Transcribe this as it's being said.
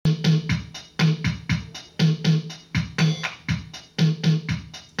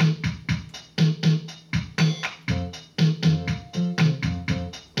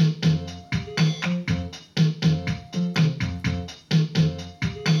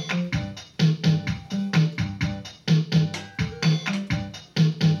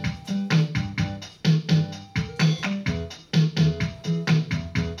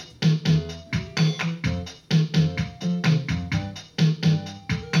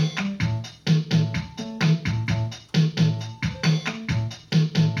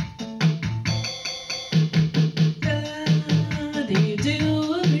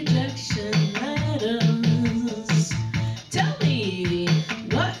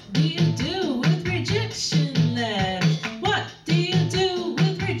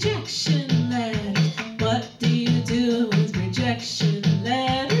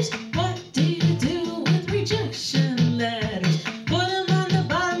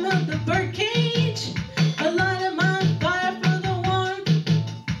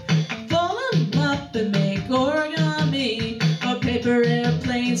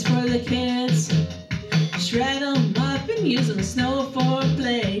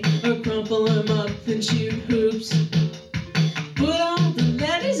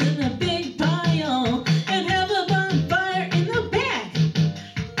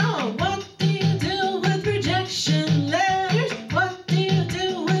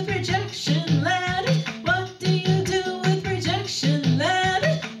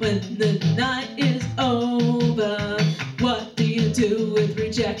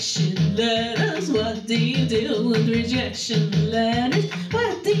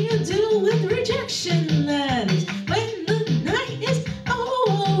rejection letters when the night is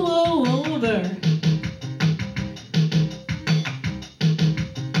over.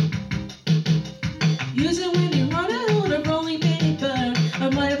 Use it when you run out of rolling paper or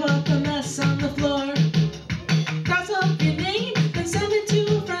wipe up a mess on the floor. Cross off your name, then send it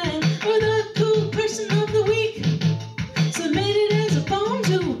to a friend or the cool person of the week. Submit it as a poem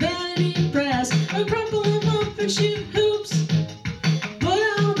to a vanity press or crumple them up and shoot hoops. Put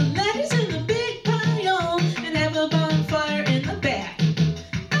all the letters in a big pile and have a bonfire in the back.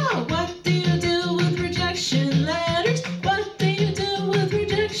 Oh, what do you do with rejection letters? What do you do with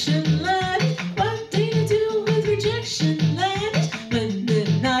rejection letters? What do you do with rejection letters when the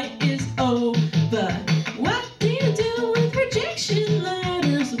night is over? What do you do with rejection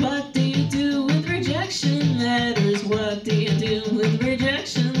letters? What do you do with rejection letters? What do you do with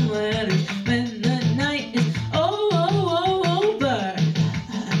rejection letters when the night is over?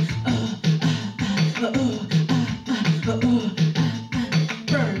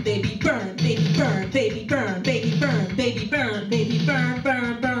 Burn, baby, burn, baby, burn, baby, burn, baby, burn, baby, burn, baby, burn,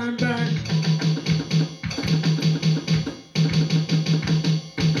 burn, burn, burn.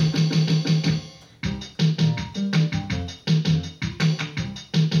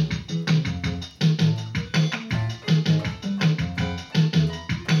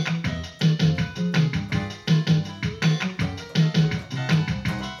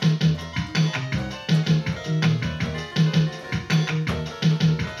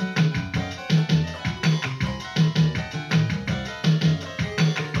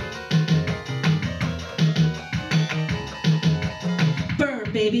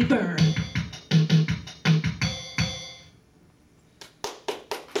 Burn, baby, burn.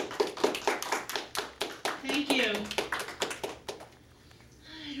 Thank you.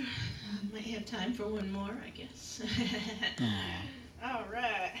 I might have time for one more, I guess. All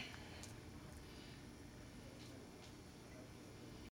right.